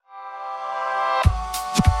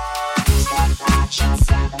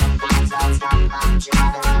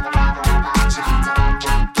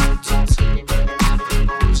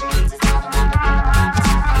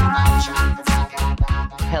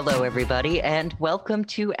Hello, everybody, and welcome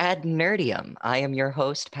to AdNerdium. I am your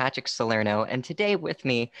host, Patrick Salerno, and today with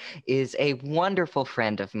me is a wonderful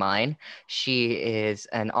friend of mine. She is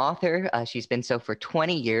an author. She's been so for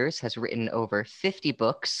 20 years, has written over 50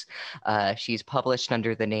 books. She's published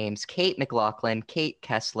under the names Kate McLaughlin, Kate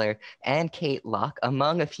Kessler, and Kate Locke,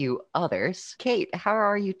 among a few others. Kate, how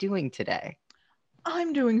are you doing today?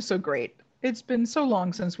 I'm doing so great. It's been so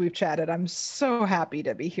long since we've chatted. I'm so happy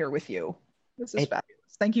to be here with you. This is fabulous.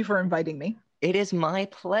 Thank you for inviting me. It is my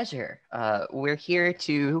pleasure. We're here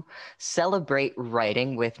to celebrate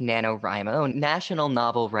writing with NaNoWriMo, National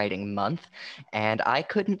Novel Writing Month, and I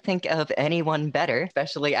couldn't think of anyone better,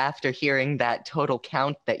 especially after hearing that total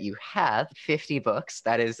count that you have, 50 books.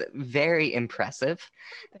 That is very impressive.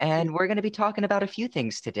 And we're going to be talking about a few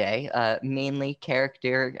things today, mainly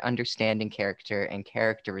character, understanding character, and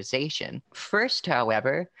characterization. First,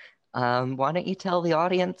 however, why don't you tell the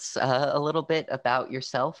audience a little bit about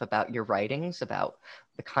yourself, about your writings, about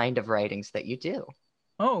the kind of writings that you do?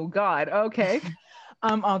 Oh, God. Okay.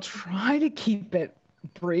 I'll try to keep it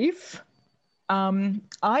brief.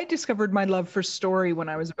 I discovered my love for story when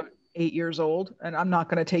I was about 8 years old, and I'm not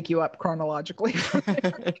going to take you up chronologically from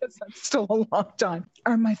there because that's still a long time.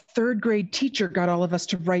 My third grade teacher got all of us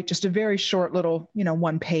to write just a very short little,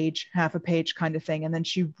 one page, half a page kind of thing, and then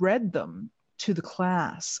she read them to the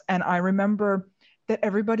class. And I remember that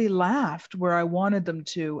everybody laughed where I wanted them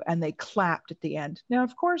to, and they clapped at the end. Now,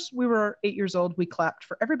 of course, we were 8 years old. We clapped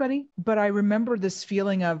for everybody. But I remember this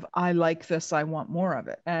feeling of, I like this. I want more of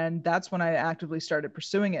it. And that's when I actively started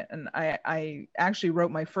pursuing it. And I actually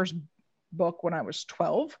wrote my first book when I was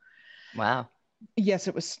 12. Wow. Yes,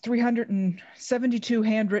 it was 372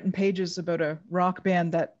 handwritten pages about a rock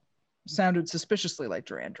band that sounded suspiciously like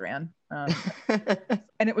Duran Duran.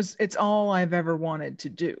 And it's all I've ever wanted to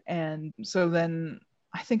do. And so then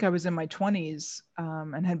I think I was in my 20s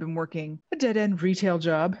and had been working a dead-end retail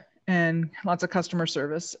job and lots of customer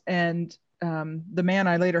service. And the man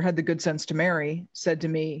I later had the good sense to marry said to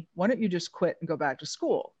me, why don't you just quit and go back to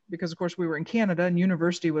school? Because, of course, we were in Canada and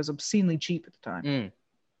university was obscenely cheap at the time.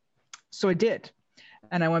 So I did.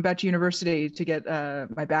 And I went back to university to get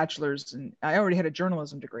my bachelor's, and I already had a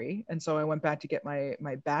journalism degree. And so I went back to get my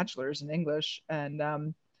bachelor's in English.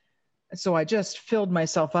 And so I just filled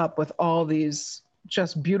myself up with all these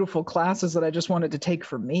just beautiful classes that I just wanted to take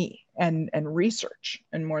for me and research,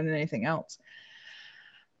 and more than anything else.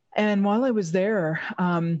 And while I was there,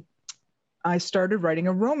 I started writing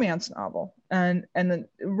a romance novel. And then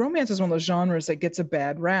romance is one of those genres that gets a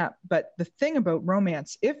bad rap. But the thing about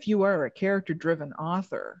romance, if you are a character-driven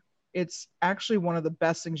author, it's actually one of the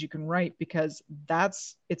best things you can write, because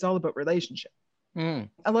it's all about relationship. A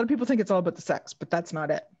lot of people think it's all about the sex, but that's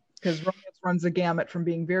not it. Because romance runs the gamut from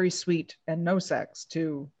being very sweet and no sex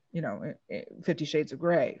to 50 Shades of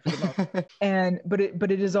Grey for the most.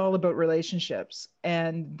 But it is all about relationships,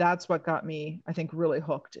 and that's what got me, I think, really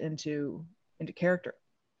hooked into character.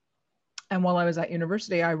 And while I was at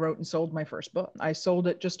university, I wrote and sold my first book. I sold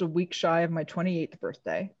it just a week shy of my 28th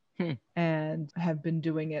birthday, and have been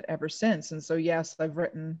doing it ever since. And so, yes, I've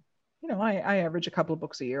written, I average a couple of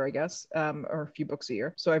books a year, I guess, or a few books a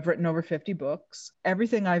year. So I've written over 50 books.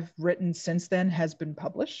 Everything I've written since then has been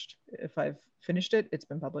published. If I've finished it, it's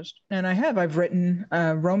been published. And I've written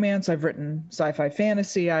romance, I've written sci-fi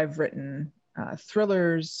fantasy, I've written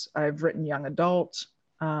thrillers, I've written young adult.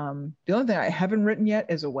 The only thing I haven't written yet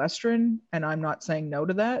is a Western, and I'm not saying no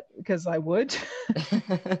to that, because I would.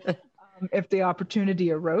 If the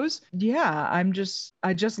opportunity arose. Yeah, I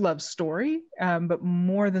just love story. But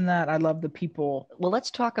more than that, I love the people. Well,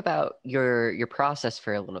 let's talk about your process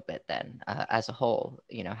for a little bit then, as a whole.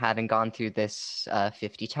 Having gone through this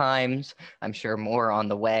 50 times, I'm sure more on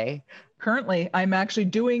the way. Currently, I'm actually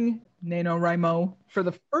doing NaNoWriMo for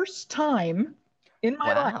the first time in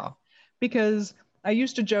my life, because I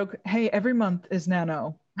used to joke, hey, every month is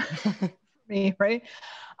nano for me, right?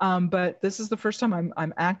 But this is the first time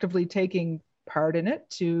I'm actively taking part in it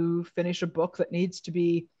to finish a book that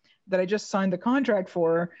I just signed the contract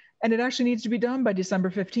for, and it actually needs to be done by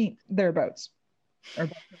December 15th, thereabouts, or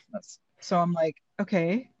by Christmas. So I'm like,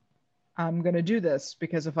 okay, I'm going to do this,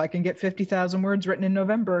 because if I can get 50,000 words written in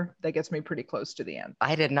November, that gets me pretty close to the end.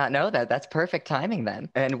 I did not know that. That's perfect timing then.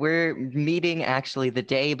 And we're meeting actually the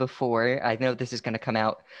day before. I know this is going to come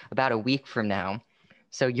out about a week from now.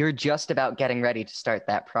 So you're just about getting ready to start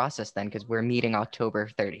that process then, because we're meeting October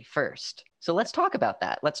 31st. So let's talk about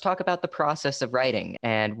that. Let's talk about the process of writing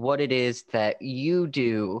and what it is that you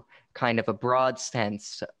do, kind of a broad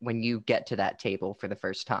sense, when you get to that table for the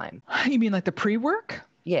first time. You mean like the pre-work?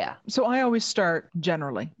 Yeah. So I always start,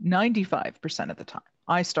 generally 95% of the time,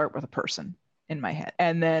 I start with a person in my head,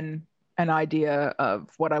 and then an idea of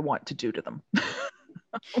what I want to do to them.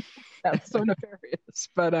 That's so nefarious.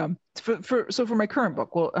 But for my current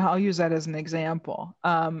book, well, I'll use that as an example.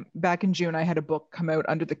 Back in June, I had a book come out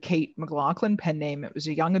under the Kate McLaughlin pen name. It was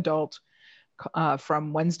a young adult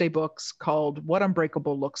from Wednesday Books called What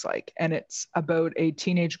Unbreakable Looks Like. And it's about a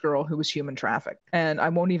teenage girl who was human trafficked. And I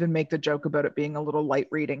won't even make the joke about it being a little light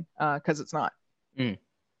reading because it's not.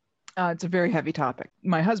 It's a very heavy topic.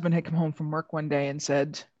 My husband had come home from work one day and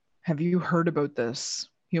said, have you heard about this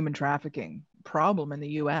human trafficking problem in the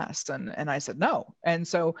US? And I said, no. And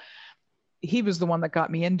so he was the one that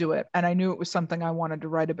got me into it. And I knew it was something I wanted to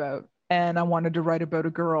write about. And I wanted to write about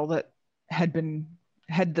a girl that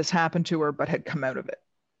had this happen to her, but had come out of it.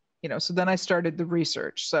 So then I started the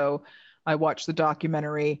research. So I watched the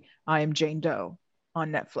documentary, I Am Jane Doe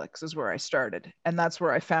on Netflix is where I started. And that's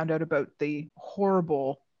where I found out about the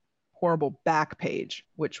horrible, horrible back page,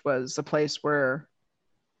 which was a place where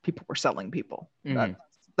people were selling people.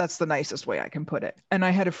 That's the nicest way I can put it. And I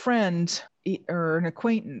had a friend or an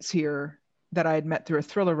acquaintance here that I had met through a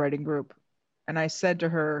thriller writing group. And I said to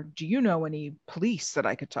her, do you know any police that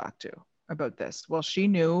I could talk to about this? Well, she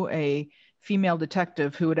knew a female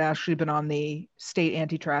detective who had actually been on the state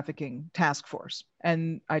anti-trafficking task force.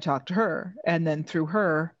 And I talked to her. And then through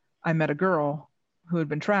her, I met a girl who had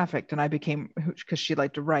been trafficked, and I became, because she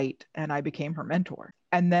liked to write, and I became her mentor.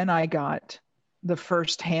 And then I got the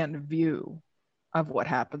firsthand view of what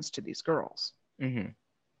happens to these girls.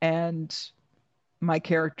 And my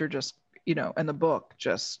character just, and the book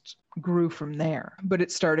just grew from there. But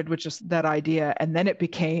it started with just that idea. And then it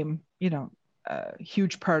became, a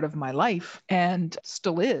huge part of my life, and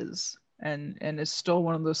still is, and is still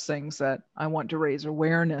one of those things that I want to raise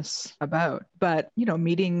awareness about. But,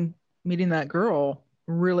 meeting that girl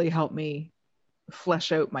really helped me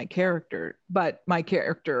flesh out my character. But my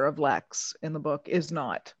character of Lex in the book is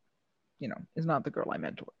not the girl I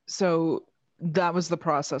mentor. So that was the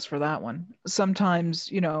process for that one.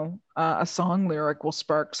 Sometimes, a song lyric will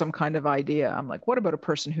spark some kind of idea. I'm like, what about a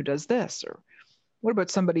person who does this? Or what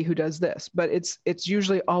about somebody who does this? But it's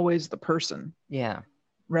usually always the person. Yeah.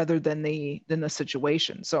 Rather than the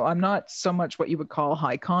situation. So I'm not so much what you would call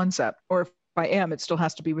high concept, or if I am, it still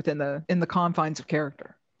has to be within the confines of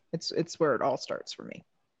character. It's where it all starts for me.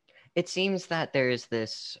 It seems that there's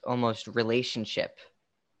this almost relationship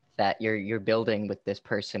that you're building with this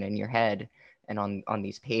person in your head and on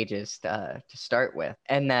these pages to start with.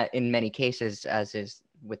 And that in many cases, as is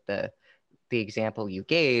with the example you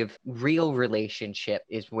gave, real relationship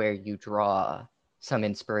is where you draw some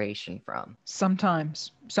inspiration from.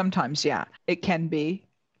 Sometimes, yeah, it can be.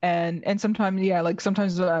 And sometimes, yeah, like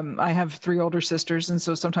sometimes I have 3 older sisters. And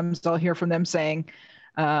so sometimes I'll hear from them saying,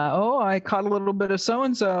 I caught a little bit of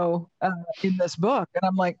so-and-so in this book. And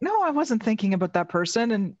I'm like, no, I wasn't thinking about that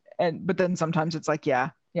person. But then sometimes it's like, yeah,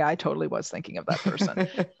 I totally was thinking of that person.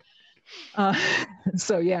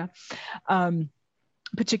 So yeah.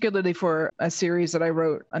 Particularly for a series that I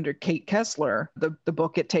wrote under Kate Kessler, the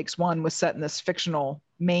book It Takes One was set in this fictional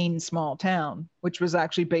Maine small town, which was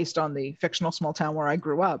actually based on the fictional small town where I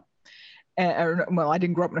grew up. Well, I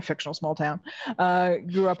didn't grow up in a fictional small town.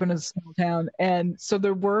 Grew up in a small town. And so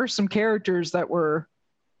there were some characters that were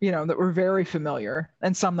very familiar,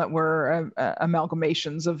 and some that were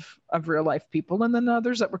amalgamations of real life people, and then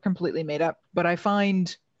others that were completely made up. But I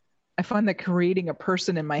find that creating a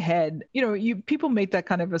person in my head, people make that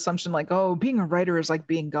kind of assumption like, oh, being a writer is like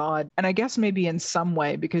being God. And I guess maybe in some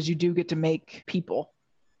way, because you do get to make people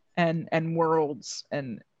and worlds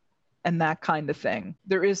and that kind of thing.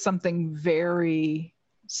 There is something very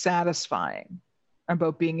satisfying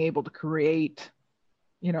about being able to create,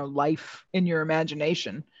 life in your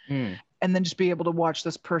imagination, and then just be able to watch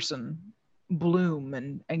this person bloom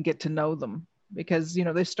and get to know them. Because,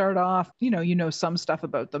 they start off, some stuff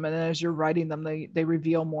about them. And then as you're writing them, they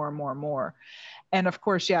reveal more and more and more. And of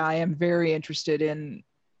course, yeah, I am very interested in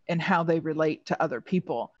how they relate to other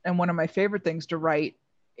people. And one of my favorite things to write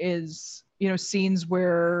is, scenes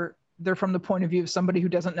where they're from the point of view of somebody who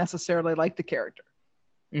doesn't necessarily like the character.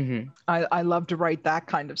 I love to write that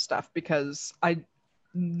kind of stuff because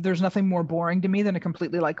there's nothing more boring to me than a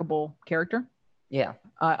completely likable character. Yeah.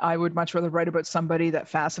 I would much rather write about somebody that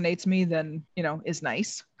fascinates me than, is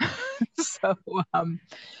nice. So,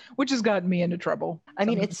 which has gotten me into trouble. I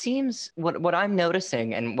mean, it seems what I'm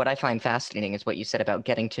noticing and what I find fascinating is what you said about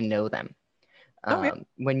getting to know them.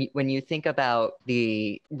 When you think about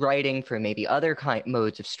the writing for maybe other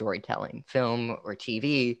modes of storytelling, film or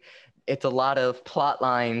TV, it's a lot of plot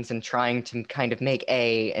lines and trying to kind of make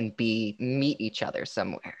A and B meet each other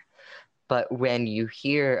somewhere. But when you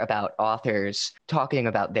hear about authors talking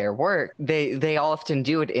about their work, they often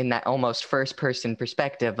do it in that almost first person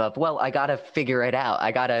perspective of, well, I gotta figure it out. I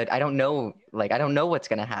don't know, like, I don't know what's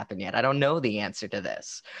gonna happen yet. I don't know the answer to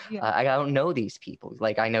this. Yeah. I don't know these people.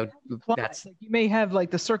 Like, I know that's Like, you may have like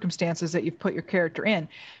the circumstances that you've put your character in,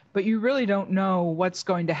 but you really don't know what's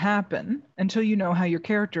going to happen until you know how your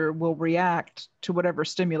character will react to whatever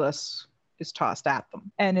stimulus is tossed at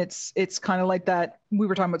them. And it's kind of like that. We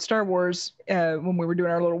were talking about Star Wars when we were doing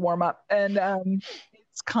our little warm up, and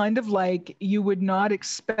it's kind of like you would not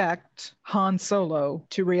expect Han Solo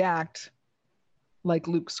to react like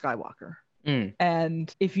Luke Skywalker.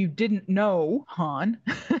 And if you didn't know Han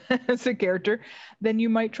as a character, then you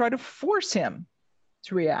might try to force him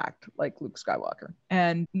to react like Luke Skywalker.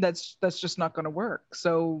 And that's just not going to work.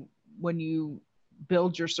 So when you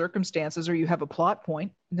build your circumstances or you have a plot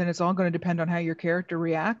point, then it's all going to depend on how your character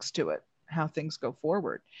reacts to it, how things go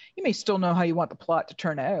forward. You may still know how you want the plot to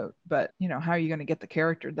turn out, but how are you going to get the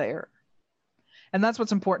character there? And that's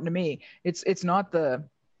what's important to me. It's not the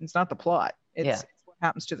plot. It's what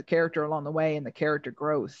happens to the character along the way and the character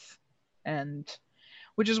growth. And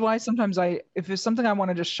which is why sometimes if it's something I want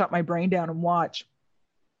to just shut my brain down and watch,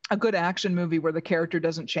 a good action movie where the character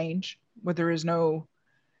doesn't change, where there is no,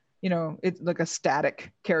 it's like a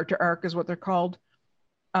static character arc is what they're called.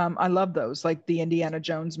 I love those, like the Indiana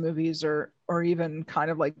Jones movies, or even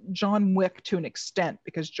kind of like John Wick to an extent,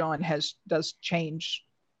 because John does change.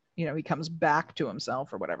 He comes back to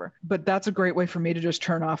himself or whatever. But that's a great way for me to just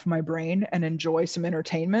turn off my brain and enjoy some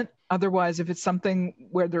entertainment. Otherwise, if it's something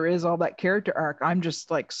where there is all that character arc, I'm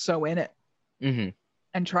just like so in it. Mm-hmm.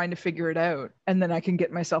 And trying to figure it out. And then I can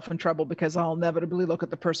get myself in trouble because I'll inevitably look at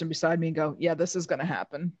the person beside me and go, yeah, this is going to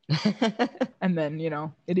happen. And then,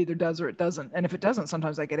 it either does or it doesn't. And if it doesn't,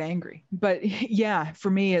 sometimes I get angry. But yeah,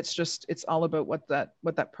 for me, it's all about what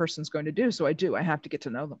that person's going to do. So I have to get to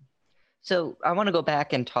know them. So I want to go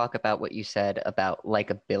back and talk about what you said about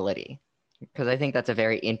likability, because I think that's a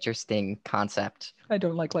very interesting concept. I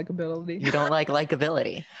don't like likability. You don't like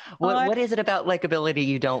likability. What is it about likability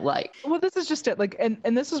you don't like? Well, this is just it. Like,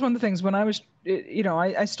 and this is one of the things when I was,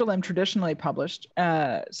 I still am traditionally published,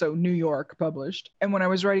 so New York published. And when I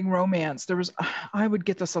was writing romance, I would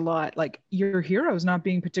get this a lot. Like, your hero's not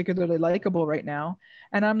being particularly likable right now.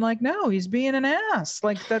 And I'm like, no, he's being an ass.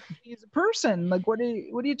 Like, that he's a person. Like, what are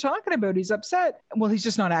you talking about? He's upset. Well, he's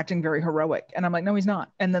just not acting very heroic. And I'm like, no, he's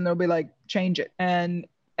not. And then they'll be like, change it.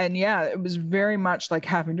 And yeah, it was very much like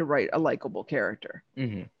having to write a likable character.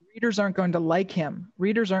 Mm-hmm. Readers aren't going to like him.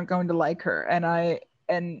 Readers aren't going to like her.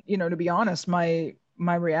 And to be honest, my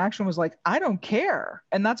reaction was like, I don't care.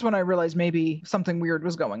 And that's when I realized maybe something weird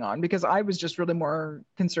was going on, because I was just really more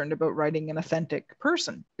concerned about writing an authentic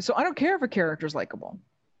person. So I don't care if a character's likable.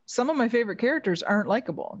 Some of my favorite characters aren't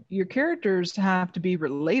likable. Your characters have to be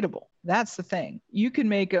relatable. That's the thing. You can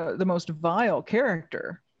make the most vile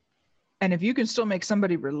character, and if you can still make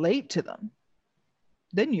somebody relate to them,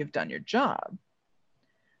 then you've done your job.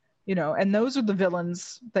 And those are the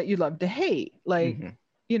villains that you love to hate. Like,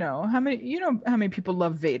 how many people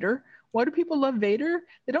love Vader? Why do people love Vader?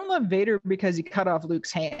 They don't love Vader because he cut off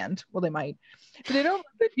Luke's hand. Well, they might. But they don't,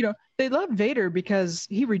 they love Vader because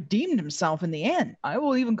he redeemed himself in the end. I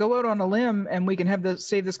will even go out on a limb, and we can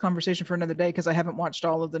save this conversation for another day, because I haven't watched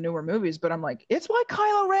all of the newer movies, but I'm like, it's why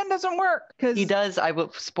Kylo Ren doesn't work. Because he does. I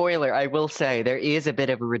will say there is a bit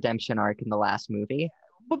of a redemption arc in the last movie.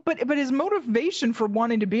 But his motivation for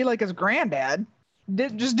wanting to be like his granddad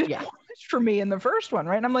didn't work for me in the first one,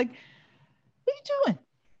 right? And I'm like, what are you doing?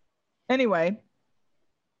 Anyway,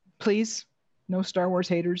 please, no Star Wars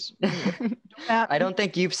haters. I don't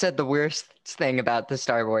think you've said the worst thing about the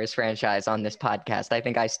Star Wars franchise on this podcast. I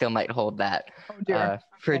think I still might hold that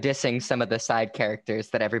for dissing some of the side characters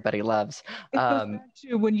that everybody loves. It goes back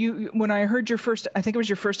to when I heard I think it was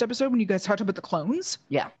your first episode when you guys talked about the clones.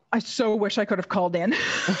 Yeah. I so wish I could have called in.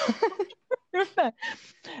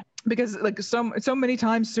 Because like so many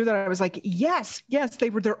times through that, I was like, yes,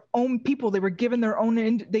 they were their own people. They were given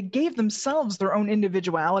they gave themselves their own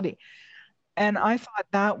individuality. And I thought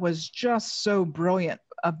that was just so brilliant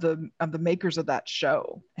of the makers of that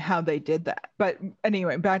show, how they did that. But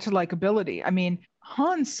anyway, back to likability. I mean,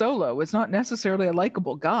 Han Solo is not necessarily a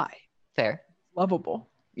likable guy. Fair. Lovable.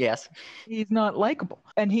 Yes. He's not likable.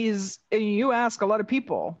 And you ask a lot of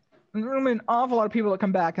people, I mean, an awful lot of people that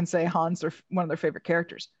come back and say Han's one of their favorite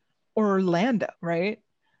characters. Or Orlando, right?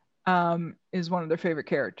 Is one of their favorite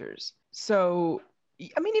characters. So,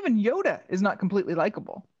 I mean, even Yoda is not completely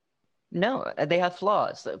likable. No, they have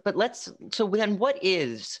flaws. But so then what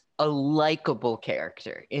is a likable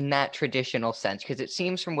character in that traditional sense? Because it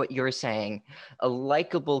seems from what you're saying, a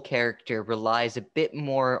likable character relies a bit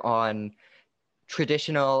more on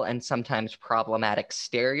traditional and sometimes problematic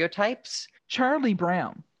stereotypes. Charlie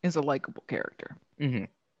Brown is a likable character. Mm-hmm.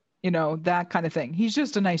 You know, that kind of thing. He's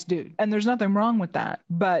just a nice dude. And there's nothing wrong with that.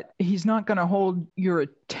 But he's not going to hold your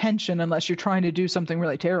attention unless you're trying to do something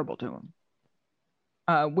really terrible to him,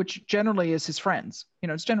 which generally is his friends. You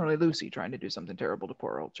know, it's generally Lucy trying to do something terrible to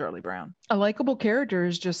poor old Charlie Brown. A likable character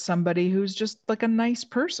is just somebody who's just like a nice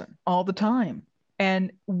person all the time.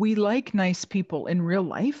 And we like nice people in real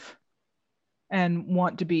life and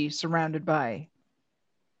want to be surrounded by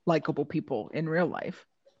likable people in real life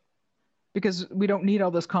because we don't need all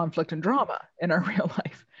this conflict and drama in our real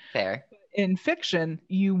life. Fair. In fiction,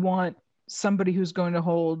 you want somebody who's going to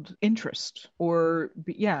hold interest or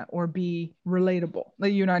be relatable.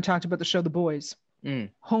 Like you and I talked about the show The Boys.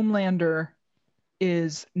 Homelander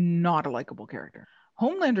is not a likable character.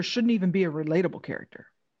 Homelander shouldn't even be a relatable character,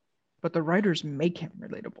 but the writers make him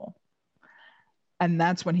relatable. And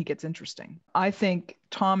that's when he gets interesting. I think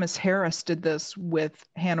Thomas Harris did this with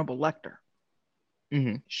Hannibal Lecter.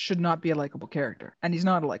 Should not be a likable character. And he's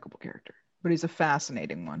not a likable character, but he's a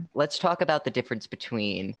fascinating one. Let's talk about the difference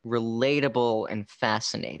between relatable and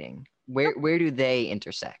fascinating. Where do they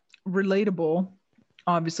intersect? Relatable,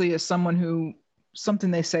 obviously, is someone who,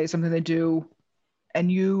 something they say, something they do, and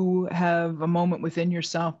you have a moment within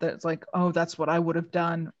yourself that's like, oh, that's what I would have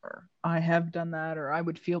done, or I have done that, or I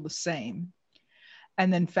would feel the same.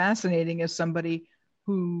 And then fascinating is somebody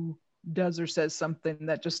who does or says something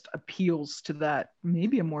that just appeals to that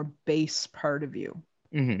maybe a more base part of you.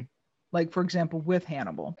 Like, for example, with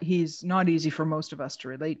Hannibal, he's not easy for most of us to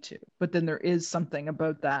relate to, but then there is something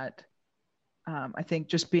about that. I think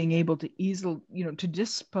just being able to easily, to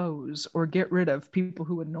dispose or get rid of people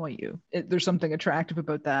who annoy you. There's something attractive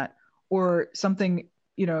about that, or something,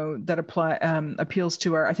 that appeals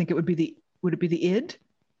to our, I think it would be the id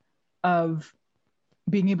of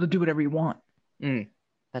being able to do whatever you want.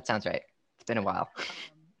 That sounds right. It's been a while.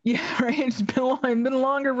 Yeah, right. It's been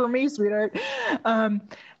longer for me, sweetheart.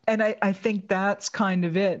 And I think that's kind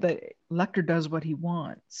of it, that Lecter does what he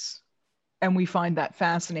wants. And we find that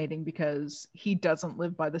fascinating because he doesn't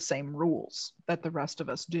live by the same rules that the rest of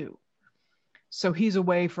us do. So he's a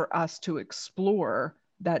way for us to explore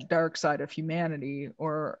that dark side of humanity,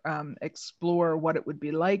 or explore what it would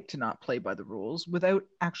be like to not play by the rules without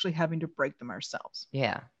actually having to break them ourselves.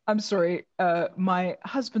 Yeah. I'm sorry. My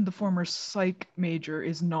husband, the former psych major,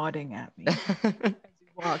 is nodding at me as he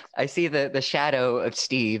walks. I see the shadow of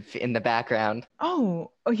Steve in the background.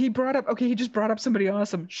 Oh, he just brought up somebody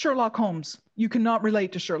awesome. Sherlock Holmes. You cannot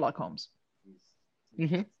relate to Sherlock Holmes.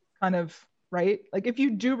 Kind of, right? Like, if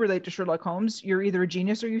you do relate to Sherlock Holmes, you're either a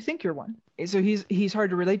genius or you think you're one. So he's hard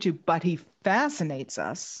to relate to, but he fascinates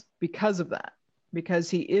us because of that, because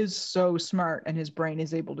he is so smart and his brain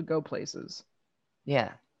is able to go places.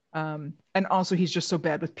 Yeah. And also he's just so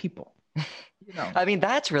bad with people. I mean,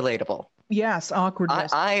 that's relatable. Yes,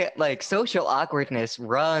 awkwardness. I like, social awkwardness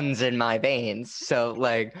runs in my veins. So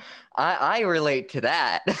like, I relate to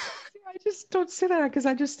that. I just don't say that because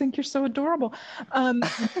I just think you're so adorable.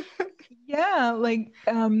 Yeah, like,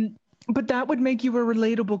 but that would make you a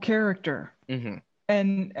relatable character,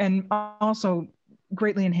 and also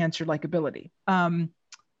greatly enhance your likability.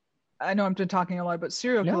 I know I'm talking a lot about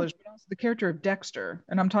serial killers, but also the character of Dexter,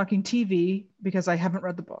 and I'm talking TV because I haven't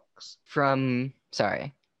read the books. From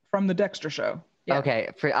the Dexter show. Yeah. Okay,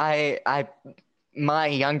 my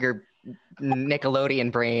younger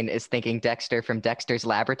Nickelodeon brain is thinking Dexter from Dexter's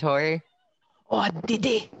Laboratory. Oh, did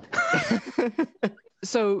he?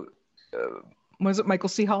 So, was it Michael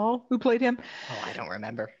C. Hall who played him? Oh, I don't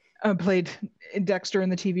remember. Played Dexter in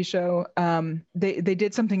the TV show. They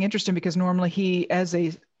did something interesting because normally he, as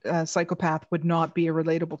a psychopath, would not be a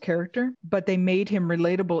relatable character, but they made him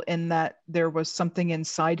relatable in that there was something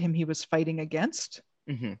inside him he was fighting against.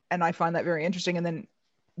 And I find that very interesting. And then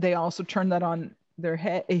they also turned that on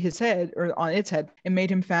its head, and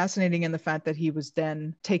made him fascinating in the fact that he was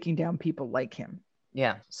then taking down people like him.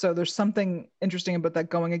 Yeah. So there's something interesting about that,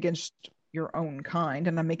 going against your own kind,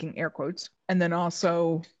 and I'm making air quotes, and then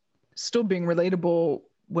also still being relatable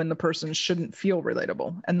when the person shouldn't feel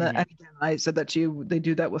relatable. And again, I said that to you, they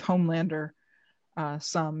do that with Homelander,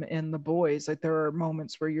 some in The Boys. Like, there are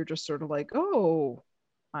moments where you're just sort of like, oh,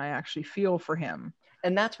 I actually feel for him.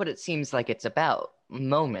 And that's what it seems like it's about.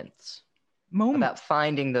 Moments. About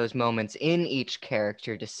finding those moments in each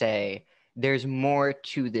character to say, there's more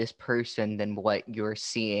to this person than what you're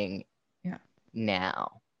seeing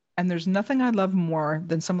now. And there's nothing I love more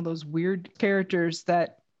than some of those weird characters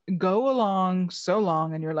that go along so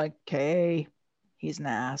long and you're like, okay, he's an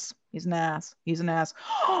ass. He's an ass. He's an ass.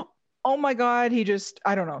 Oh my God, he just,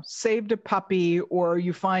 I don't know, saved a puppy, or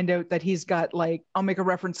you find out that he's got, like, I'll make a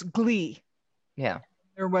reference, Glee. Yeah.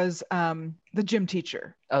 There was the gym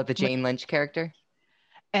teacher. Oh, the Jane Lynch character?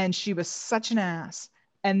 And she was such an ass.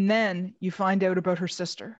 And then you find out about her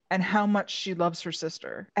sister and how much she loves her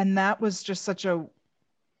sister. And that was just such a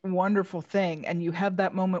wonderful thing. And you have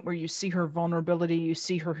that moment where you see her vulnerability, you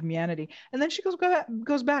see her humanity, and then she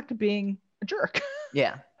goes back to being a jerk.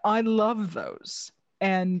 Yeah. I love those.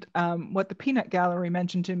 And what the Peanut Gallery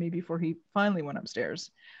mentioned to me before he finally went upstairs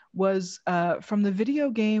was from the video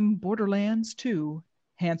game Borderlands 2,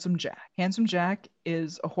 Handsome Jack. Handsome Jack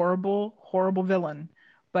is a horrible, horrible villain,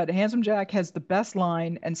 but Handsome Jack has the best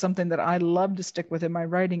line, and something that I love to stick with in my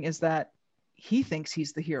writing is that he thinks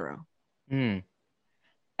he's the hero. Mm.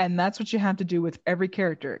 And that's what you have to do with every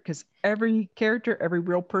character, because every character, every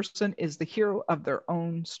real person is the hero of their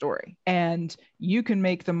own story. And you can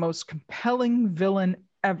make the most compelling villain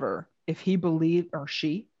ever if he or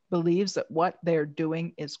she believes that what they're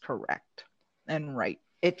doing is correct and right.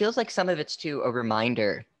 It feels like some of it's too a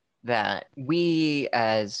reminder that we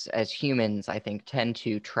as humans, I think, tend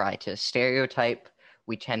to try to stereotype.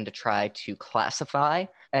 We tend to try to classify.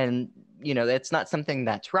 And, you know, it's not something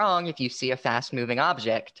that's wrong. If you see a fast moving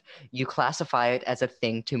object, you classify it as a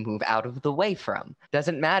thing to move out of the way from.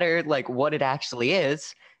 Doesn't matter like what it actually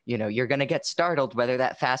is. You know, you're going to get startled whether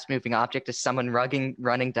that fast moving object is someone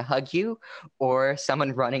running to hug you or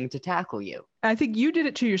someone running to tackle you. I think you did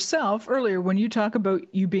it to yourself earlier when you talk about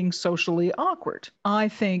you being socially awkward. I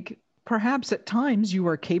think perhaps at times you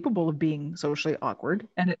are capable of being socially awkward,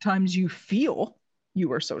 and at times you feel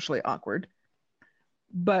you are socially awkward.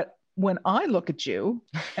 But when I look at you,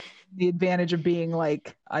 the advantage of being,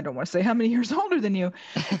 like, I don't want to say how many years older than you,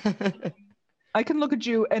 I can look at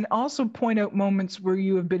you and also point out moments where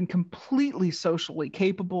you have been completely socially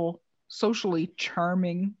capable, socially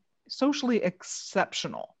charming, socially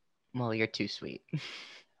exceptional. Well, you're too sweet.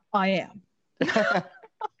 I am.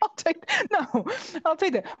 I'll take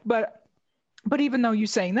that. But even though you're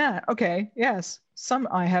saying that, okay, yes,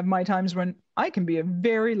 I have my times when I can be a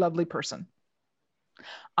very lovely person.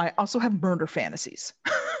 I also have murder fantasies.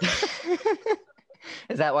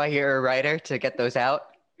 Is that why you're a writer, to get those out?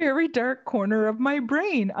 Very dark corner of my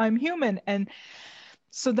brain. I'm human. And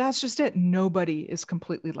so that's just it. Nobody is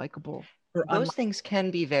completely likable. Those things can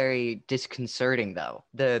be very disconcerting, though.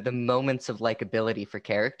 The moments of likability for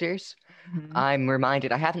characters. Mm-hmm. I'm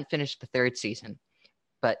reminded, I haven't finished the 3rd season,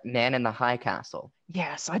 but Man in the High Castle.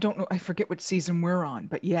 Yes, I don't know. I forget what season we're on,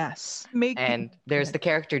 but yes. And there's the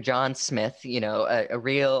character John Smith, you know, a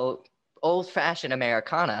real old-fashioned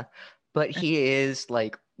Americana, but he is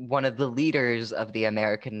like one of the leaders of the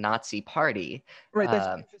American Nazi Party. Right,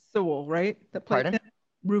 that's Rufus Sewell, right? Pardon?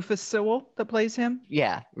 Rufus Sewell that plays him?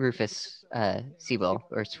 Yeah, Rufus Sewell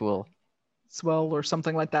or Sewell. Swell or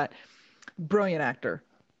something like that. Brilliant actor.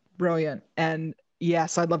 Brilliant. And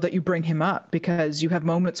yes, I love that you bring him up, because you have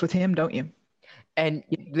moments with him, don't you? And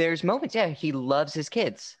there's moments, yeah, he loves his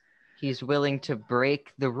kids. He's willing to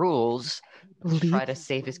break the rules to try to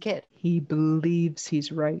save his kid. He believes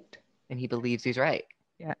he's right. And he believes he's right.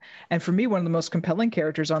 Yeah. And for me, one of the most compelling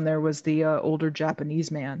characters on there was the older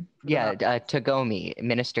Japanese man. Yeah,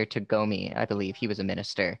 Minister Tagomi, I believe he was a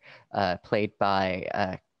minister, played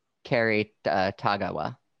by Kerry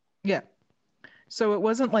Tagawa. Yeah. So it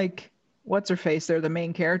wasn't like, what's her face there, the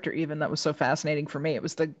main character even, that was so fascinating for me. It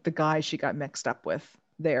was the guy she got mixed up with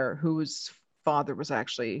there, whose father was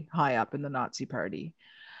actually high up in the Nazi Party.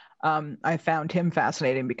 I found him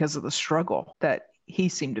fascinating because of the struggle that he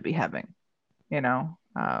seemed to be having, you know,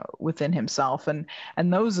 within himself. And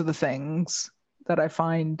those are the things that I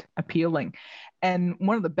find appealing. And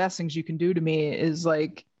one of the best things you can do to me is,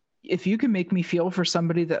 like, if you can make me feel for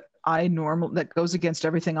somebody that that goes against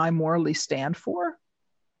everything I morally stand for,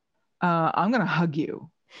 I'm going to hug you.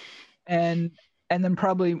 And then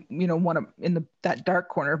probably, you know, want to, in that dark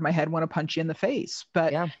corner of my head, want to punch you in the face.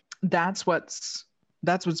 But yeah, that's what's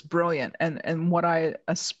brilliant. And what I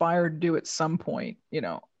aspire to do at some point, you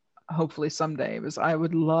know, hopefully someday, was I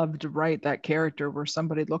would love to write that character where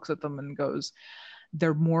somebody looks at them and goes,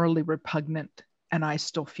 they're morally repugnant and I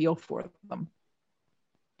still feel for them.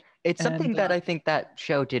 It's something that I think that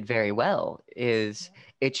show did very well, is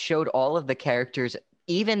it showed all of the characters,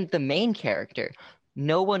 even the main character.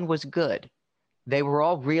 No one was good. They were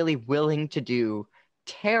all really willing to do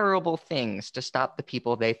terrible things to stop the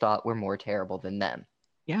people they thought were more terrible than them.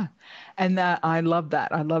 Yeah. And I love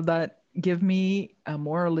that. I love that Give me a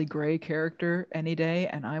morally gray character any day,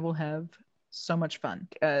 and I will have so much fun.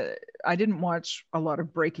 I didn't watch a lot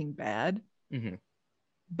of Breaking Bad, Mm-hmm.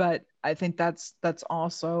 but I think that's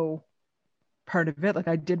also part of it. Like,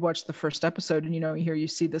 I did watch the first episode, and here you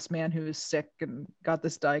see this man who is sick and got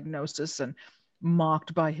this diagnosis and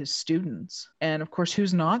mocked by his students. And of course,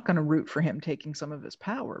 who's not going to root for him taking some of his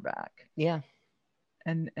power back? Yeah.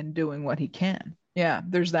 And doing what he can. Yeah,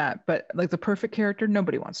 there's that. But like the perfect character,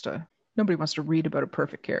 nobody wants to read about a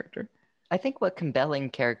perfect character. I think what compelling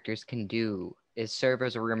characters can do is serve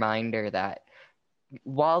as a reminder that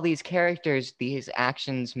while these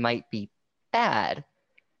actions might be bad,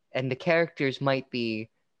 and the characters might be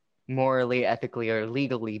morally, ethically, or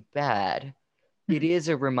legally bad, it is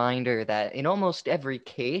a reminder that in almost every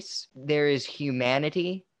case, there is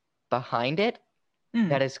humanity behind it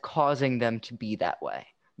that is causing them to be that way.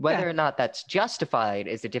 Whether or not that's justified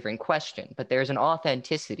is a different question, but there's an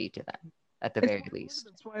authenticity to them at the very least.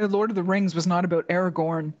 That's why Lord of the Rings was not about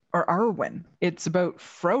Aragorn or Arwen. It's about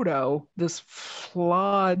Frodo, this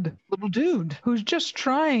flawed little dude who's just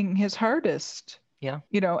trying his hardest. Yeah.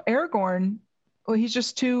 Aragorn, well, he's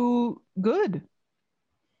just too good.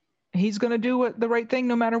 He's going to do the right thing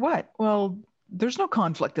no matter what. Well, there's no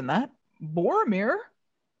conflict in that. Boromir,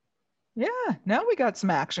 yeah, now we got some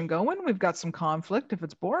action going. We've got some conflict if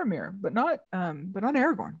it's Boromir, but not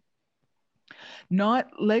Aragorn,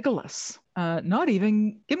 not Legolas, not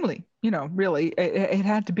even Gimli. Really, it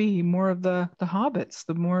had to be more of the hobbits,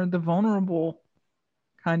 the vulnerable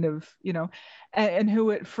kind of, and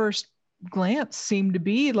who at first glance seemed to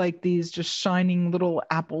be like these just shining little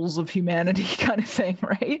apples of humanity kind of thing,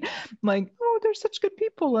 right? Like, oh, they're such good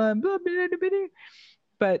people, blah, blah, blah, blah, blah.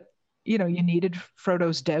 But you needed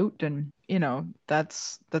Frodo's doubt, and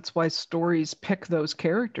that's why stories pick those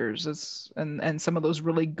characters, and some of those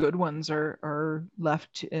really good ones are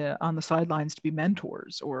left on the sidelines to be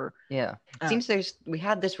mentors. Or yeah, it seems we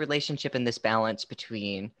had this relationship and this balance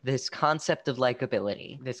between this concept of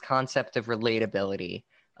likability, this concept of relatability,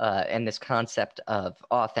 and this concept of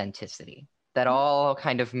authenticity that all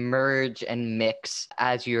kind of merge and mix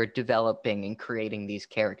as you're developing and creating these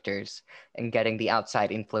characters and getting the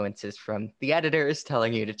outside influences from the editors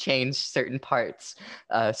telling you to change certain parts.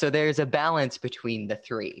 So there's a balance between the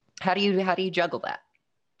three. How do you juggle that?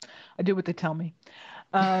 I do what they tell me.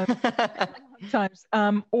 Sometimes,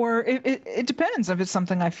 or it depends. If it's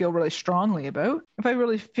something I feel really strongly about, if I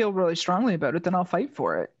really feel really strongly about it, then I'll fight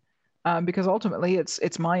for it, because ultimately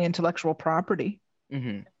it's my intellectual property.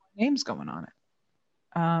 Mm-hmm. Name's going on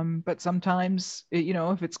it. But sometimes,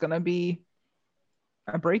 if it's going to be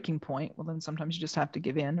a breaking point, well, then sometimes you just have to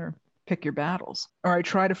give in or pick your battles. Or I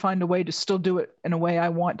try to find a way to still do it in a way I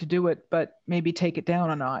want to do it, but maybe take it down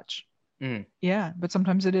a notch. Yeah, but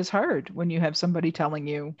sometimes it is hard when you have somebody telling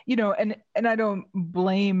you, and I don't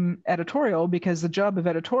blame editorial, because the job of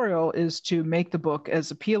editorial is to make the book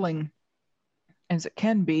as appealing as it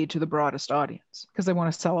can be to the broadest audience, because they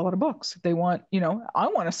want to sell a lot of books. They want, I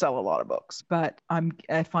want to sell a lot of books, but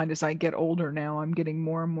I find as I get older now, I'm getting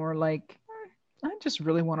more and more like, I just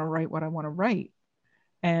really want to write what I want to write,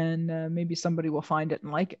 and maybe somebody will find it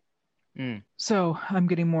and like it. So I'm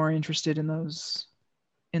getting more interested in those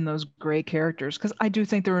gray characters, because I do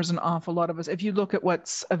think there is an awful lot of us. If you look at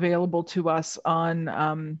what's available to us on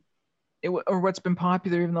or what's been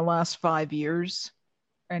popular in the last 5 years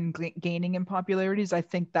and gaining in popularities, I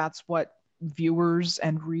think that's what viewers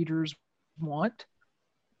and readers want.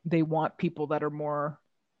 They want people that are more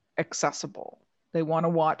accessible. They want to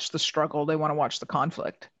watch the struggle. They want to watch the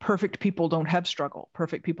conflict. Perfect people don't have struggle.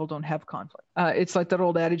 Perfect people don't have conflict. It's like that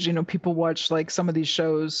old adage, people watch like some of these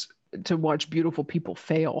shows to watch beautiful people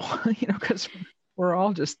fail, because we're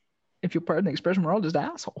all just, if you pardon the expression, we're all just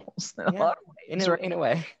assholes in a lot of ways, in a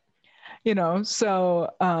way. So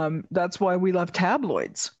that's why we love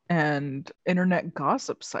tabloids and internet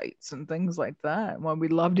gossip sites and things like that. Why we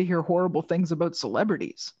love to hear horrible things about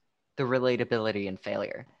celebrities. The relatability in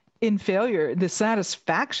failure. In failure, the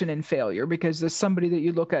satisfaction in failure, because there's somebody that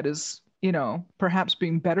you look at as, perhaps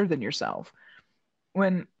being better than yourself.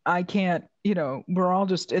 When I can't, we're all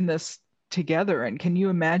just in this together. And can you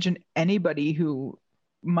imagine anybody who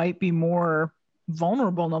might be more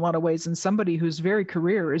vulnerable in a lot of ways than somebody whose very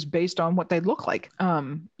career is based on what they look like,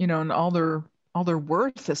 and all their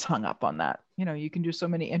worth is hung up on that. You can do so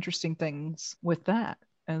many interesting things with that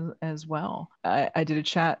as well. I did a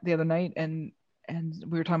chat the other night, and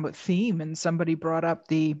we were talking about theme, and somebody brought up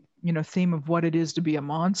the theme of what it is to be a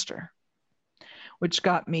monster, which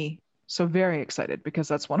got me so very excited, because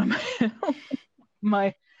that's one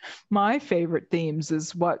of my favorite themes,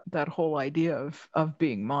 is what that whole idea of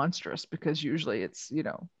being monstrous, because usually it's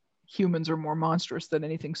humans are more monstrous than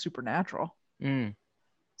anything supernatural. Mm.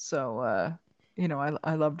 So,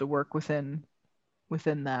 I love to work within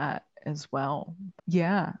that as well.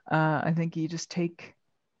 Yeah, I think you just take,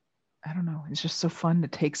 I don't know, it's just so fun to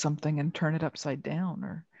take something and turn it upside down,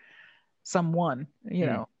 or someone,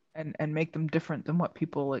 Mm. and make them different than what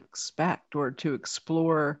people expect, or to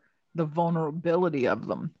explore the vulnerability of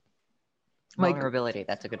them. Like Vulnerability,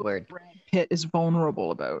 that's a good word. Brad Pitt is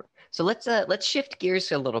vulnerable about. So let's shift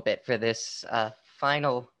gears a little bit for this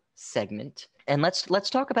final segment, and let's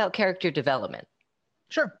talk about character development.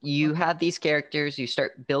 Sure. You have these characters, you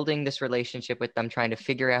start building this relationship with them, trying to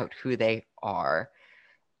figure out who they are.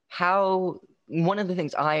 One of the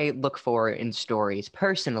things I look for in stories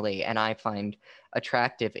personally, and I find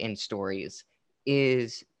attractive in stories,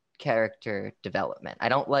 is character development. I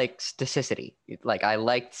don't like staticity. Like, I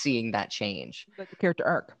like seeing that change. Like the character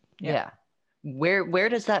arc. Yeah. Where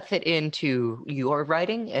does that fit into your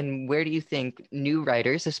writing, and where do you think new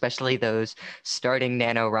writers, especially those starting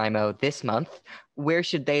NaNoWriMo this month, where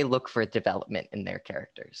should they look for development in their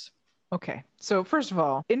characters? Okay. So first of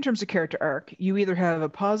all, in terms of character arc, you either have a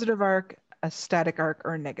positive arc, a static arc,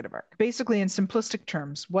 or a negative arc. Basically, in simplistic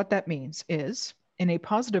terms, what that means is in a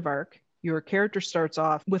positive arc, your character starts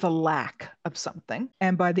off with a lack of something,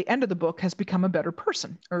 and by the end of the book has become a better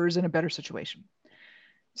person or is in a better situation.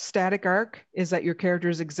 Static arc is that your character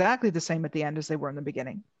is exactly the same at the end as they were in the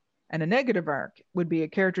beginning. And a negative arc would be a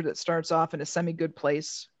character that starts off in a semi-good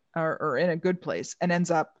place, or in a good place, and ends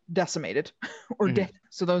up decimated or dead.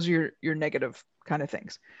 So those are your negative kind of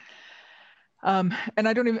things. And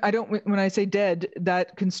when I say dead,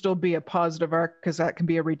 that can still be a positive arc, because that can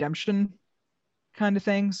be a redemption kind of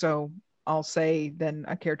thing. So I'll say then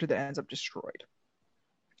a character that ends up destroyed.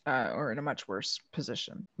 Or in a much worse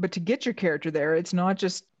position. But to get your character there, it's not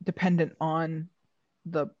just dependent on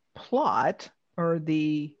the plot or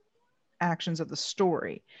the actions of the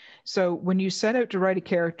story. So when you set out to write a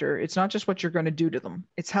character, it's not just what you're going to do to them,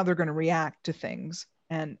 it's how they're going to react to things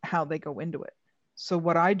and how they go into it. So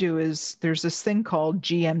what I do is there's this thing called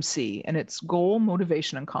GMC, and it's goal,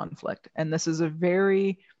 motivation, and conflict. And this is a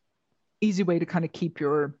very easy way to kind of keep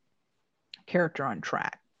your character on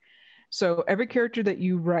track. So every character that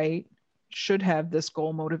you write should have this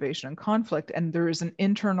goal, motivation, and conflict, and there is an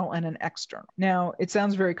internal and an external. Now, it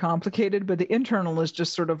sounds very complicated, but the internal is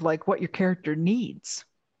just sort of like what your character needs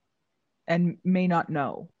and may not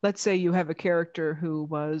know. Let's say you have a character who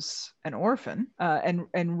was an orphan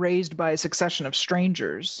and raised by a succession of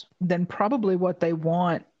strangers, then probably what they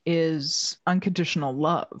want is unconditional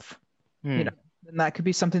love. And that could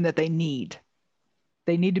be something that they need.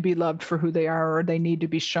 They need to be loved for who they are, or they need to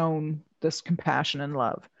be shown this compassion and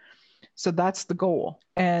love. So that's the goal.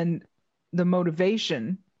 And the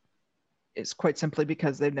motivation is quite simply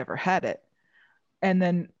because they've never had it. And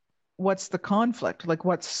then what's the conflict? Like,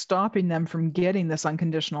 what's stopping them from getting this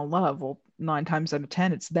unconditional love? Well, 9 times out of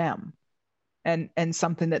 10, it's them. And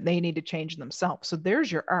something that they need to change in themselves. So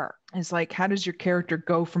there's your arc. It's like, how does your character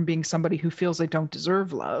go from being somebody who feels they don't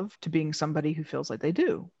deserve love to being somebody who feels like they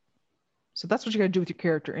do? So that's what you got to do with your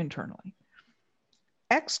character internally.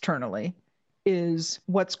 Externally is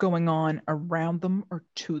what's going on around them or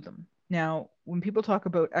to them. Now, when people talk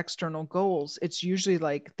about external goals, it's usually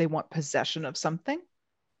like they want possession of something,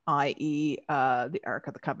 i.e., the Ark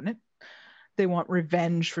of the Covenant. They want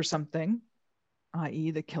revenge for something,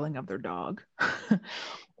 i.e., the killing of their dog.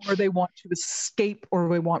 Or they want to escape, or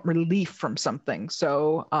they want relief from something.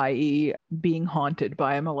 So, i.e., being haunted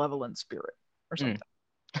by a malevolent spirit or something.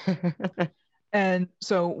 And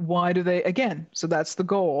so why do they, again, so that's the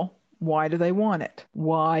goal. Why do they want it?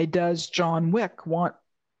 Why does John Wick want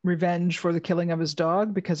revenge for the killing of his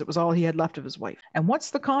dog? Because it was all he had left of his wife. And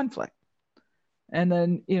what's the conflict? And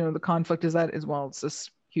then, the conflict is that, as well, it's this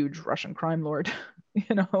huge Russian crime lord,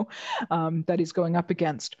 that he's going up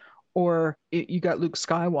against. Or you got Luke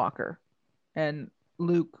Skywalker, and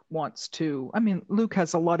Luke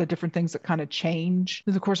has a lot of different things that kind of change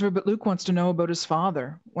through the course of it, but Luke wants to know about his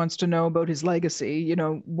father, wants to know about his legacy,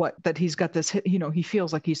 that he's got this, he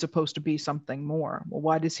feels like he's supposed to be something more. Well,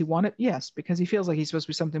 why does he want it? Yes, because he feels like he's supposed to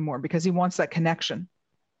be something more, because he wants that connection,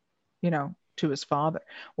 to his father.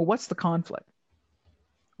 Well, what's the conflict?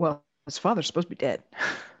 Well, his father's supposed to be dead.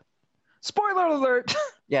 Spoiler alert!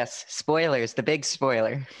 Yes, spoilers, the big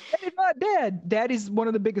spoiler. Daddy's not dead. Daddy's one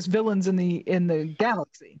of the biggest villains in the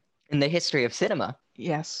galaxy. In the history of cinema.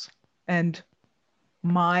 Yes. And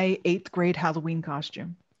my 8th grade Halloween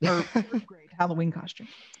costume. Or 3rd grade Halloween costume.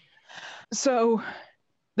 So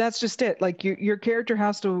that's just it. Like, your character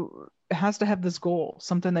has to have this goal,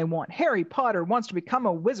 something they want. Harry Potter wants to become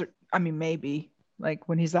a wizard. I mean, maybe Like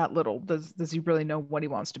when he's that little, does he really know what he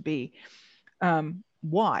wants to be?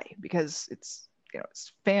 Why? Because it's,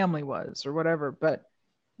 his family was or whatever, but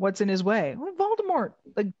what's in his way? Well, Voldemort.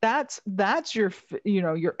 Like that's your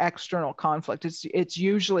your external conflict. It's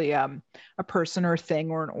usually a person or a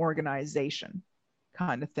thing or an organization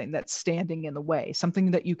kind of thing that's standing in the way,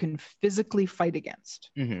 something that you can physically fight against.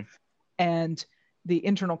 Mm-hmm. And the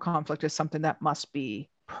internal conflict is something that must be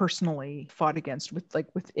personally fought against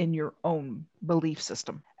within your own belief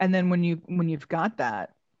system. And then when you've got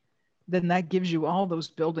that, then that gives you all those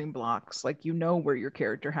building blocks, like where your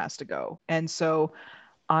character has to go. And so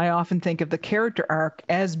I often think of the character arc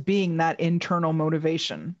as being that internal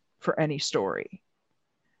motivation for any story.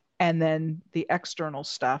 And then the external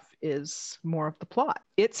stuff is more of the plot.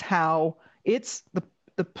 It's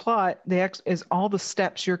the plot, is all the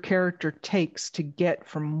steps your character takes to get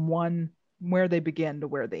from where they begin to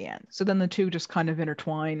where they end. So then the two just kind of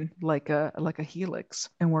intertwine like a helix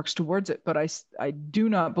and works towards it. But I do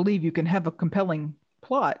not believe you can have a compelling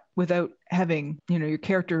plot without having, your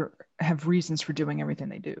character have reasons for doing everything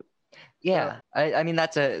they do. Yeah. So, I mean,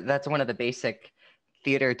 that's one of the basic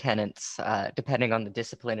theater tenets, depending on the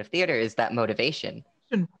discipline of theater, is that motivation.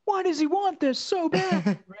 And why does he want this so bad?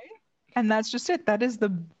 Right? And that's just it. That is the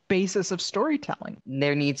basis of storytelling.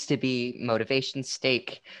 There needs to be motivation,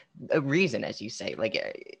 stake, a reason, as you say. Like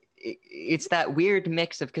it's that weird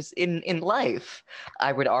mix of, because in life,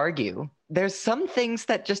 I would argue, there's some things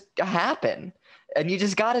that just happen and you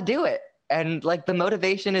just got to do it. And like the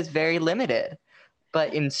motivation is very limited.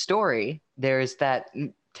 But in story, there's that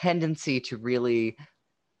tendency to really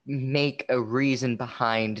make a reason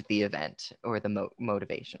behind the event or the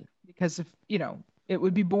motivation. Because if, it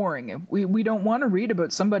would be boring. We don't want to read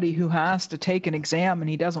about somebody who has to take an exam and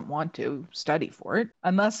he doesn't want to study for it.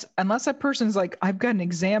 Unless that person's like, I've got an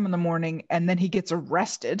exam in the morning, and then he gets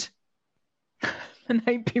arrested the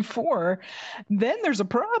night before, then there's a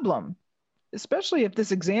problem. Especially if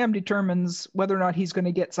this exam determines whether or not he's going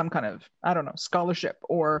to get some kind of, I don't know, scholarship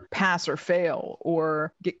or pass or fail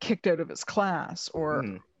or get kicked out of his class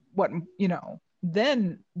or what,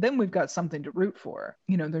 then we've got something to root for.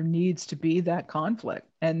 There needs to be that conflict,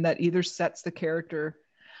 and that either sets the character,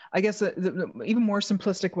 I guess the even more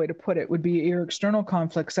simplistic way to put it would be your external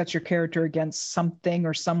conflict sets your character against something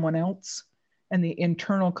or someone else, and the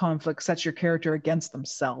internal conflict sets your character against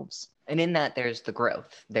themselves. And in that, there's the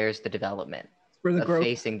growth, there's the development of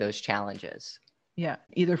facing those challenges. Yeah,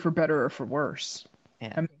 either for better or for worse.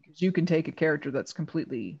 Yeah. I mean, because you can take a character that's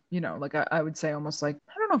completely, like I would say almost like,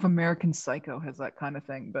 I don't know if American Psycho has that kind of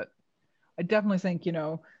thing, but I definitely think,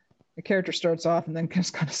 the character starts off and then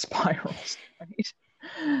just kind of spirals,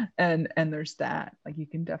 right? And there's that. Like you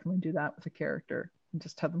can definitely do that with a character and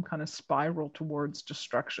just have them kind of spiral towards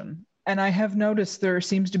destruction. And I have noticed there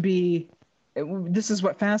seems to be, this is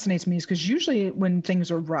what fascinates me, is because usually when things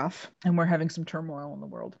are rough and we're having some turmoil in the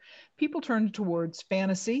world, people turn towards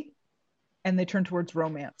fantasy and they turn towards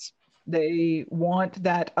romance. They want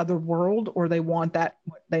that other world, or they want that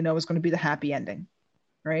what they know is going to be the happy ending,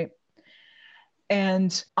 right?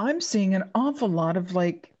 And I'm seeing an awful lot of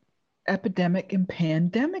like epidemic and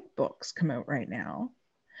pandemic books come out right now.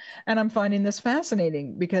 And I'm finding this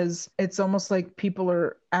fascinating because it's almost like people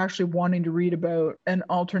are actually wanting to read about an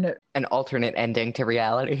alternate ending to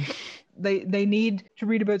reality. They need to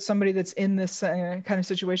read about somebody that's in this kind of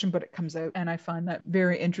situation, but it comes out. And I find that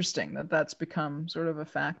very interesting that that's become sort of a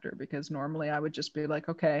factor, because normally I would just be like,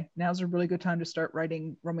 okay, now's a really good time to start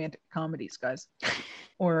writing romantic comedies, guys,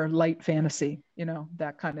 or light fantasy,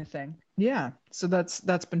 that kind of thing. Yeah. So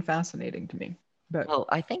that's been fascinating to me. But well,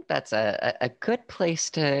 I think that's a good place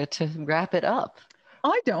to wrap it up.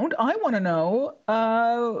 I want to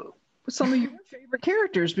know some of your favorite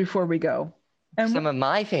characters before we go. And some of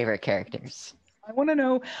my favorite characters. I want to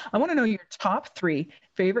know your top 3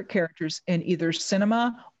 favorite characters in either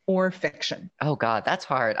cinema or fiction. Oh God, that's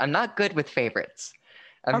hard. I'm not good with favorites.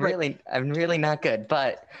 I'm really not good,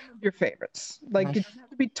 but your favorites. Like it doesn't have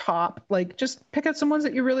to be top. Like just pick out some ones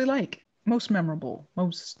that you really like. Most memorable,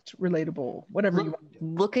 most relatable, whatever you want to do.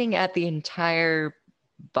 Looking at the entire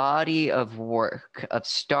body of work of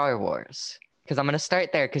Star Wars, because I'm going to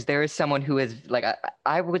start there, because there is someone who is like,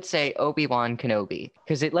 I would say Obi-Wan Kenobi,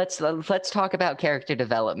 because let's talk about character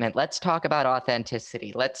development. Let's talk about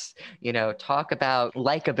authenticity. Let's, talk about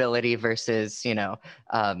likability versus,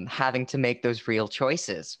 having to make those real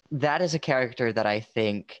choices. That is a character that I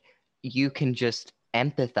think you can just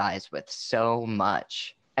empathize with so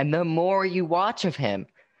much. And the more you watch of him,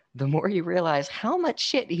 the more you realize how much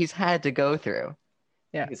shit he's had to go through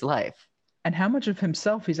in his life. And how much of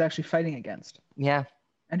himself he's actually fighting against. Yeah.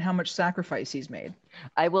 and how much sacrifice he's made.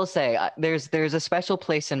 I will say there's a special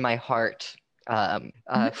place in my heart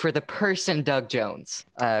for the person Doug Jones,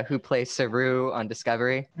 who plays Saru on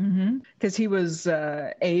Discovery. Because he was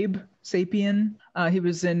Abe Sapien. He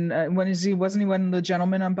was in wasn't he one of the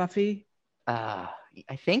gentlemen on Buffy? I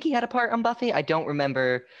think he had a part on Buffy. I don't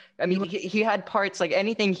remember. I mean, he had parts, like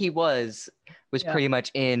anything he was pretty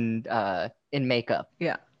much in makeup.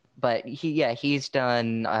 Yeah. But he's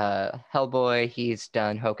done Hellboy. He's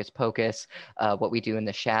done Hocus Pocus. What We Do in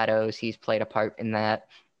the Shadows. He's played a part in that.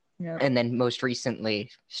 Yeah. And then most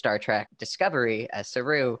recently, Star Trek Discovery as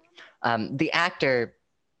Saru. The actor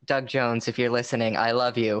Doug Jones, if you're listening, I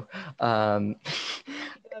love you. He really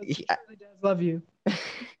does love you.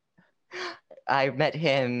 I met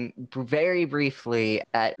him very briefly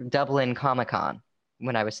at Dublin Comic-Con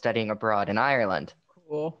when I was studying abroad in Ireland.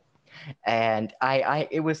 Cool. And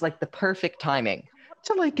it was like the perfect timing.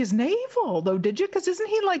 To like his navel though, did you? Because isn't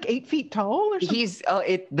he like 8 feet tall or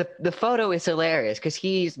something? The photo is hilarious because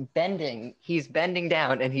he's bending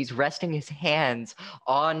down and he's resting his hands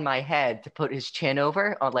on my head to put his chin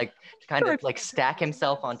over on, like, to kind of like stack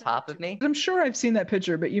himself on top of me. I'm sure I've seen that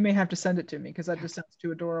picture, but you may have to send it to me because that just sounds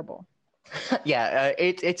too adorable. Yeah,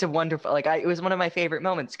 it's a wonderful, like, it was one of my favorite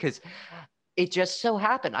moments because it just so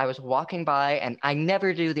happened I was walking by, and I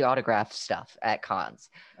never do the autograph stuff at cons.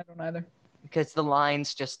 I don't either. Because the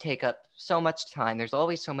lines just take up so much time. There's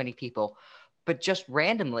always so many people. But just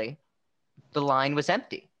randomly, the line was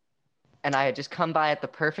empty. And I had just come by at the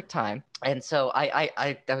perfect time. And so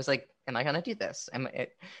I was like, am I going to do this?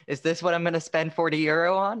 Is this what I'm going to spend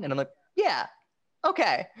 €40 on? And I'm like, yeah,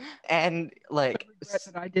 okay. And like, I regret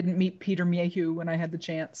that I didn't meet Peter Mayhew when I had the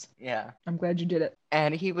chance. Yeah. I'm glad you did it.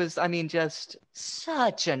 And he was, I mean, just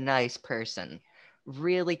such a nice person.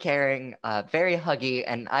 Really caring, very huggy,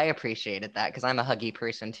 and I appreciated that because I'm a huggy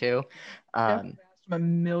person too. I've asked him a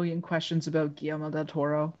million questions about Guillermo del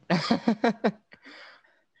Toro,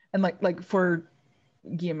 and like for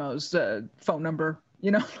Guillermo's phone number,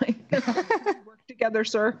 like work together,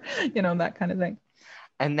 sir, that kind of thing.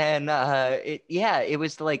 And then it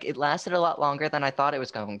was like it lasted a lot longer than I thought it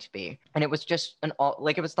was going to be, and it was just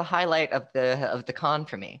it was the highlight of the con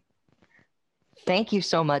for me. Thank you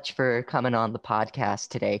so much for coming on the podcast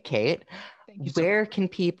today, Kate. Thank you so where can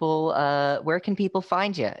people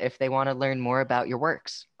find you if they want to learn more about your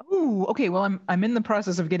works? Oh, okay. Well, I'm in the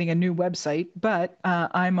process of getting a new website, but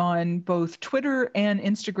I'm on both Twitter and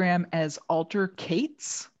Instagram as Alter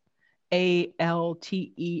Kates,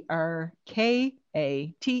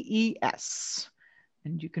 ALTERKATES,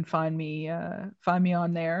 and you can find me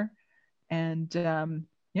on there, and come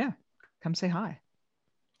say hi.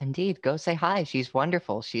 Indeed, go say hi. She's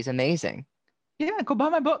wonderful. She's amazing. Yeah, go buy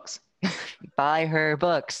my books. Buy her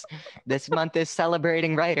books. This month is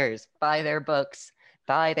celebrating writers. Buy their books.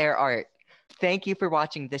 Buy their art. Thank you for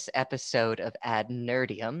watching this episode of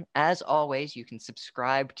AdNerdium. As always, you can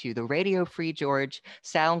subscribe to the Radio Free George,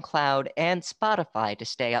 SoundCloud, and Spotify to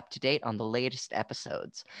stay up to date on the latest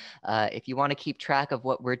episodes. If you want to keep track of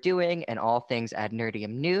what we're doing and all things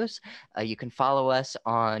AdNerdium news, you can follow us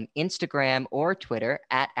on Instagram or Twitter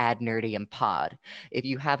at AdNerdiumPod. If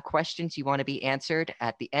you have questions you want to be answered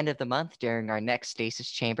at the end of the month during our next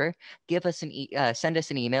Stasis Chamber, give us send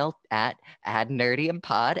us an email at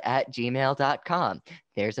adnerdiumpod@gmail.com.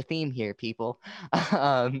 There's a theme here, people.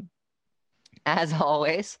 As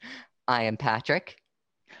always, I am Patrick.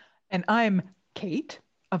 And I'm Kate,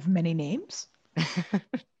 of many names.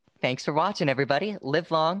 Thanks for watching, everybody.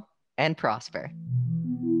 Live long and prosper.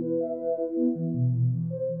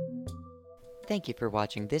 Thank you for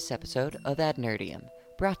watching this episode of AdNerdium,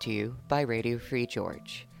 brought to you by Radio Free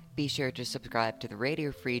George. Be sure to subscribe to the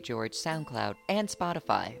Radio Free George SoundCloud and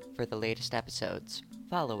Spotify for the latest episodes.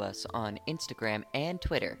 Follow us on Instagram and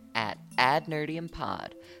Twitter at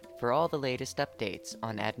AdNerdiumPod for all the latest updates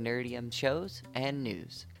on AdNerdium shows and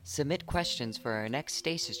news. Submit questions for our next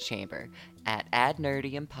Stasis Chamber at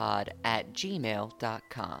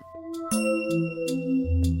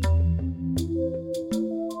adnerdiumpod@gmail.com.